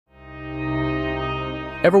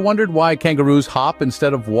Ever wondered why kangaroos hop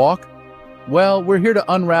instead of walk? Well, we're here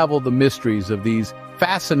to unravel the mysteries of these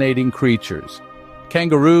fascinating creatures.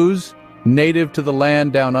 Kangaroos, native to the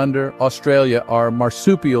land down under Australia, are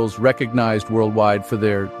marsupials recognized worldwide for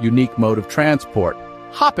their unique mode of transport,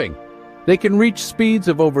 hopping. They can reach speeds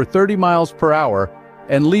of over 30 miles per hour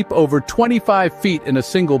and leap over 25 feet in a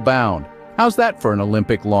single bound. How's that for an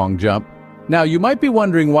Olympic long jump? Now, you might be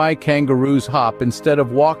wondering why kangaroos hop instead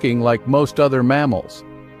of walking like most other mammals.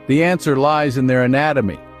 The answer lies in their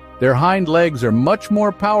anatomy. Their hind legs are much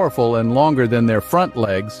more powerful and longer than their front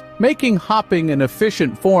legs, making hopping an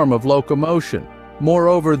efficient form of locomotion.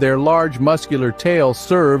 Moreover, their large muscular tail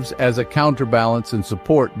serves as a counterbalance and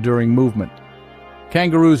support during movement.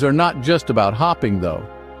 Kangaroos are not just about hopping, though.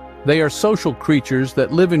 They are social creatures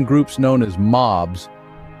that live in groups known as mobs.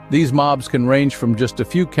 These mobs can range from just a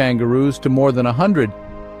few kangaroos to more than 100,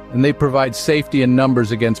 and they provide safety in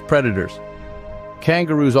numbers against predators.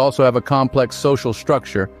 Kangaroos also have a complex social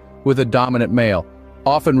structure, with a dominant male,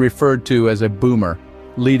 often referred to as a boomer,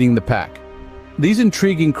 leading the pack. These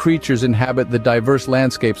intriguing creatures inhabit the diverse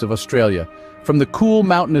landscapes of Australia, from the cool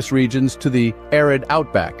mountainous regions to the arid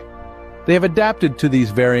outback. They have adapted to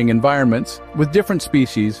these varying environments, with different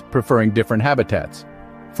species preferring different habitats.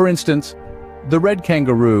 For instance, the Red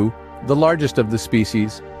Kangaroo, the largest of the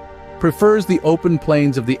species, prefers the open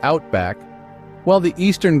plains of the outback, while the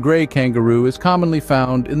eastern Grey Kangaroo is commonly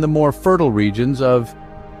found in the more fertile regions of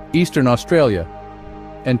Eastern Australia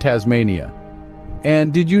and Tasmania.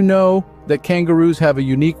 And did you know that kangaroos have a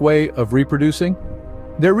unique way of reproducing?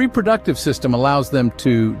 Their reproductive system allows them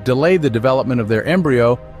to delay the development of their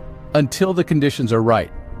embryo until the conditions are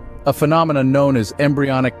right, a phenomenon known as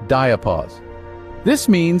embryonic diapause. This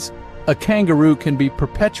means a kangaroo can be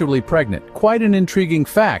perpetually pregnant. Quite an intriguing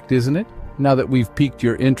fact, isn't it? Now that we've piqued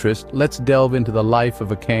your interest, let's delve into the life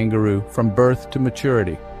of a kangaroo from birth to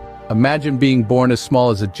maturity. Imagine being born as small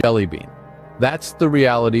as a jelly bean. That's the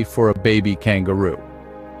reality for a baby kangaroo.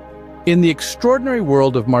 In the extraordinary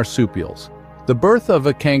world of marsupials, the birth of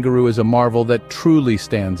a kangaroo is a marvel that truly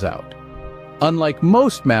stands out. Unlike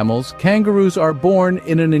most mammals, kangaroos are born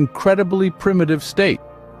in an incredibly primitive state,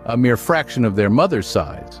 a mere fraction of their mother's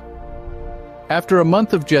size. After a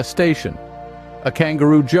month of gestation, a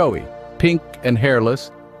kangaroo joey, pink and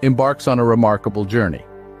hairless, embarks on a remarkable journey.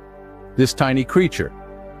 This tiny creature,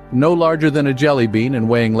 no larger than a jelly bean and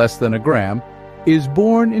weighing less than a gram, is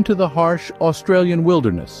born into the harsh Australian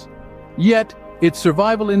wilderness. Yet, its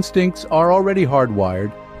survival instincts are already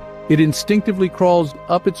hardwired. It instinctively crawls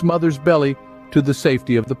up its mother's belly to the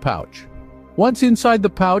safety of the pouch. Once inside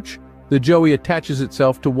the pouch, the joey attaches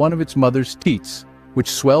itself to one of its mother's teats,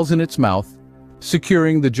 which swells in its mouth,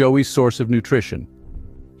 securing the joey's source of nutrition.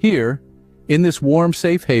 Here, in this warm,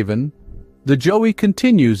 safe haven, the joey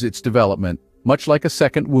continues its development, much like a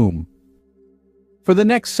second womb. For the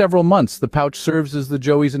next several months, the pouch serves as the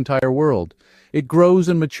joey's entire world. It grows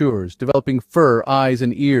and matures, developing fur, eyes,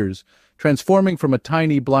 and ears, transforming from a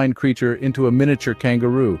tiny blind creature into a miniature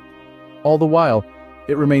kangaroo. All the while,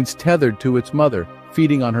 it remains tethered to its mother,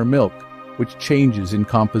 feeding on her milk, which changes in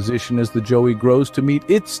composition as the joey grows to meet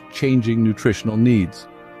its changing nutritional needs.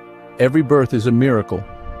 Every birth is a miracle,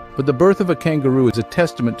 but the birth of a kangaroo is a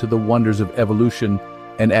testament to the wonders of evolution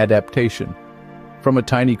and adaptation. From a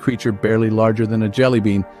tiny creature barely larger than a jelly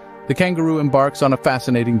bean, the kangaroo embarks on a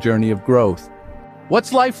fascinating journey of growth.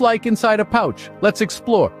 What's life like inside a pouch? Let's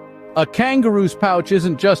explore. A kangaroo's pouch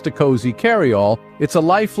isn't just a cozy carry-all, it's a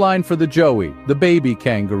lifeline for the joey, the baby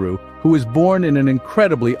kangaroo, who is born in an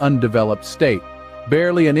incredibly undeveloped state.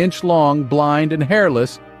 Barely an inch long, blind, and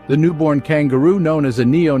hairless, the newborn kangaroo, known as a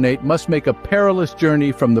neonate, must make a perilous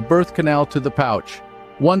journey from the birth canal to the pouch.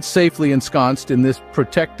 Once safely ensconced in this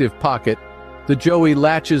protective pocket, the joey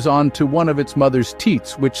latches onto one of its mother's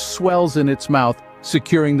teats, which swells in its mouth,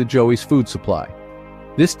 securing the joey's food supply.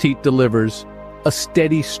 This teat delivers a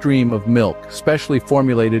steady stream of milk, specially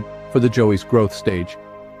formulated for the joey's growth stage.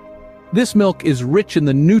 This milk is rich in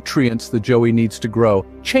the nutrients the joey needs to grow,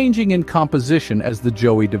 changing in composition as the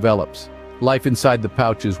joey develops. Life inside the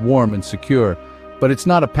pouch is warm and secure, but it's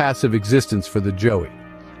not a passive existence for the joey.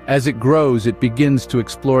 As it grows, it begins to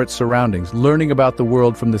explore its surroundings, learning about the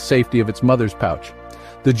world from the safety of its mother's pouch.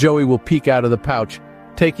 The joey will peek out of the pouch,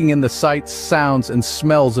 taking in the sights, sounds, and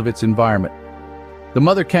smells of its environment. The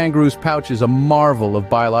mother kangaroo's pouch is a marvel of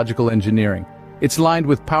biological engineering. It's lined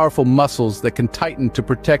with powerful muscles that can tighten to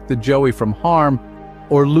protect the joey from harm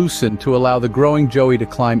or loosen to allow the growing joey to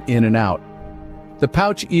climb in and out. The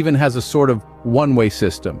pouch even has a sort of one-way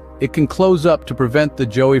system. It can close up to prevent the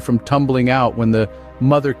joey from tumbling out when the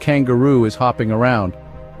mother kangaroo is hopping around.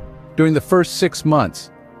 During the first 6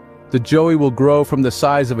 months, The joey will grow from the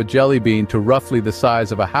size of a jelly bean to roughly the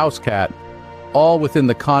size of a house cat, all within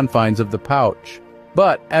the confines of the pouch.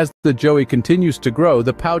 But as the joey continues to grow,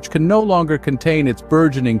 the pouch can no longer contain its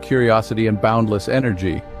burgeoning curiosity and boundless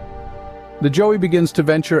energy. The joey begins to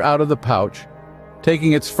venture out of the pouch,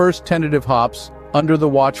 taking its first tentative hops under the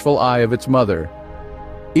watchful eye of its mother.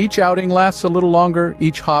 Each outing lasts a little longer,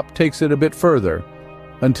 each hop takes it a bit further,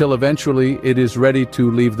 until eventually it is ready to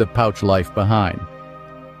leave the pouch life behind.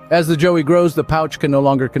 As the joey grows, the pouch can no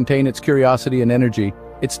longer contain its curiosity and energy.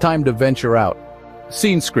 It's time to venture out.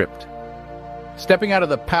 Scene script. Stepping out of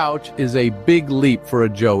the pouch is a big leap for a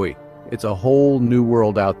joey. It's a whole new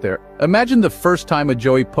world out there. Imagine the first time a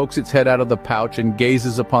joey pokes its head out of the pouch and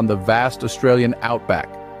gazes upon the vast Australian outback.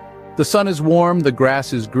 The sun is warm, the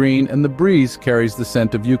grass is green, and the breeze carries the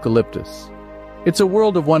scent of eucalyptus. It's a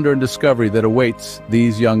world of wonder and discovery that awaits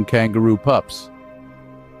these young kangaroo pups.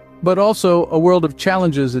 But also a world of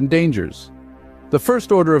challenges and dangers. The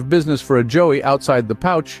first order of business for a joey outside the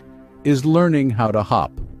pouch is learning how to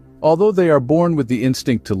hop. Although they are born with the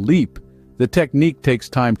instinct to leap, the technique takes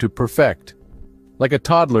time to perfect. Like a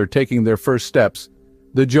toddler taking their first steps,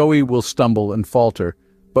 the joey will stumble and falter,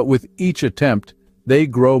 but with each attempt, they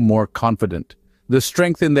grow more confident. The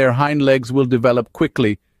strength in their hind legs will develop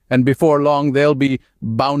quickly, and before long they'll be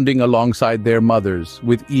bounding alongside their mothers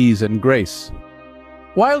with ease and grace.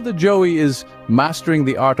 While the joey is mastering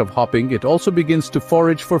the art of hopping, it also begins to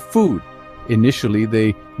forage for food. Initially,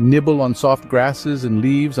 they nibble on soft grasses and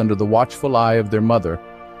leaves under the watchful eye of their mother.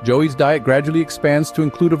 Joey's diet gradually expands to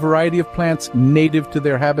include a variety of plants native to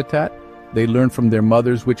their habitat. They learn from their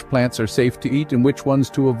mothers which plants are safe to eat and which ones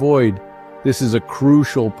to avoid. This is a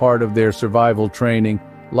crucial part of their survival training.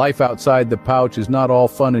 Life outside the pouch is not all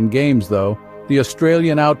fun and games, though. The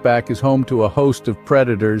Australian outback is home to a host of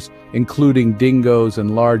predators, including dingoes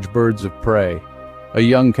and large birds of prey. A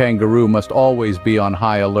young kangaroo must always be on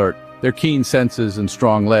high alert. Their keen senses and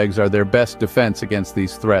strong legs are their best defense against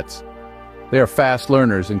these threats. They are fast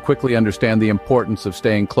learners and quickly understand the importance of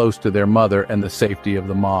staying close to their mother and the safety of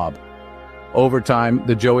the mob. Over time,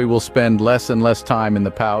 the joey will spend less and less time in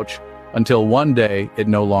the pouch, until one day it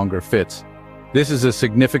no longer fits. This is a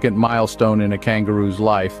significant milestone in a kangaroo's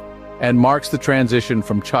life, and marks the transition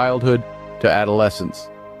from childhood to adolescence.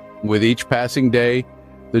 With each passing day,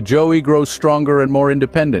 the joey grows stronger and more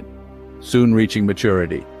independent, soon reaching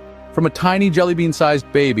maturity. From a tiny jelly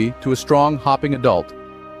bean-sized baby to a strong, hopping adult,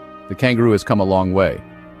 the kangaroo has come a long way.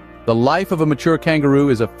 The life of a mature kangaroo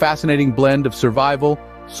is a fascinating blend of survival,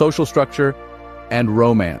 social structure, and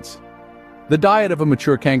romance. The diet of a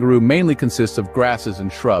mature kangaroo mainly consists of grasses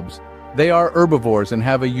and shrubs. They are herbivores and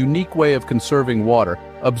have a unique way of conserving water,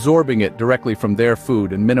 absorbing it directly from their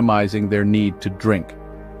food and minimizing their need to drink.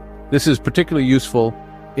 This is particularly useful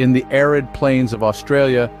in the arid plains of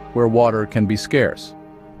Australia, where water can be scarce.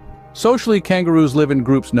 Socially, kangaroos live in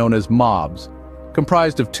groups known as mobs,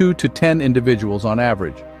 comprised of 2 to 10 individuals on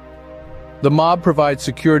average. The mob provides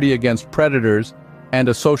security against predators and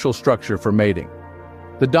a social structure for mating.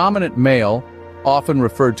 The dominant male, often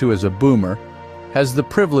referred to as a boomer, has the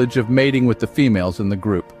privilege of mating with the females in the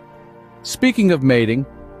group. Speaking of mating,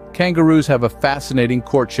 kangaroos have a fascinating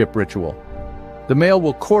courtship ritual. The male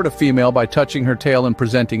will court a female by touching her tail and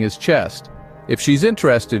presenting his chest. If she's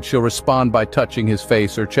interested, she'll respond by touching his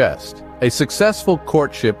face or chest. A successful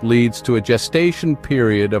courtship leads to a gestation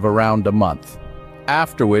period of around a month,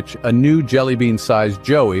 after which a new jelly bean-sized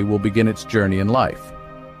joey will begin its journey in life.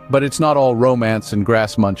 But it's not all romance and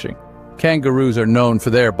grass munching. Kangaroos are known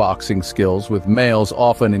for their boxing skills, with males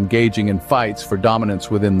often engaging in fights for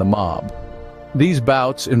dominance within the mob. These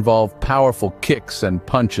bouts involve powerful kicks and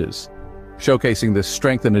punches, showcasing the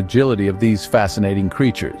strength and agility of these fascinating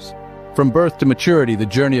creatures. From birth to maturity, the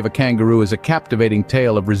journey of a kangaroo is a captivating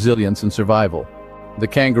tale of resilience and survival. The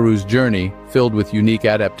kangaroo's journey, filled with unique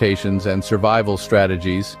adaptations and survival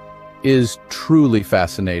strategies, is truly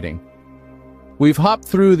fascinating. We've hopped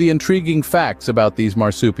through the intriguing facts about these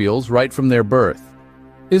marsupials right from their birth.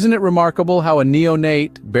 Isn't it remarkable how a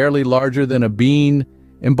neonate, barely larger than a bean,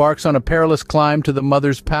 embarks on a perilous climb to the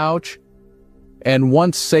mother's pouch? And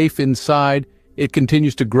once safe inside, it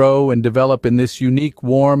continues to grow and develop in this unique,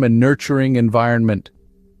 warm, and nurturing environment.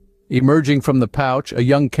 Emerging from the pouch, a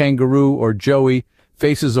young kangaroo or joey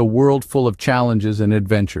faces a world full of challenges and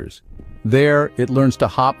adventures. There, it learns to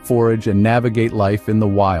hop, forage, and navigate life in the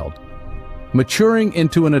wild. Maturing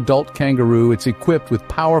into an adult kangaroo, it's equipped with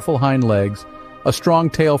powerful hind legs, a strong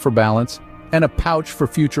tail for balance, and a pouch for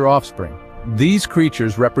future offspring. These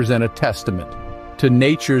creatures represent a testament to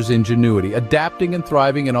nature's ingenuity, adapting and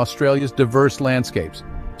thriving in Australia's diverse landscapes.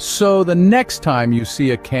 So the next time you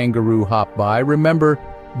see a kangaroo hop by, remember,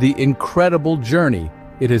 the incredible journey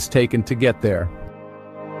it has taken to get there.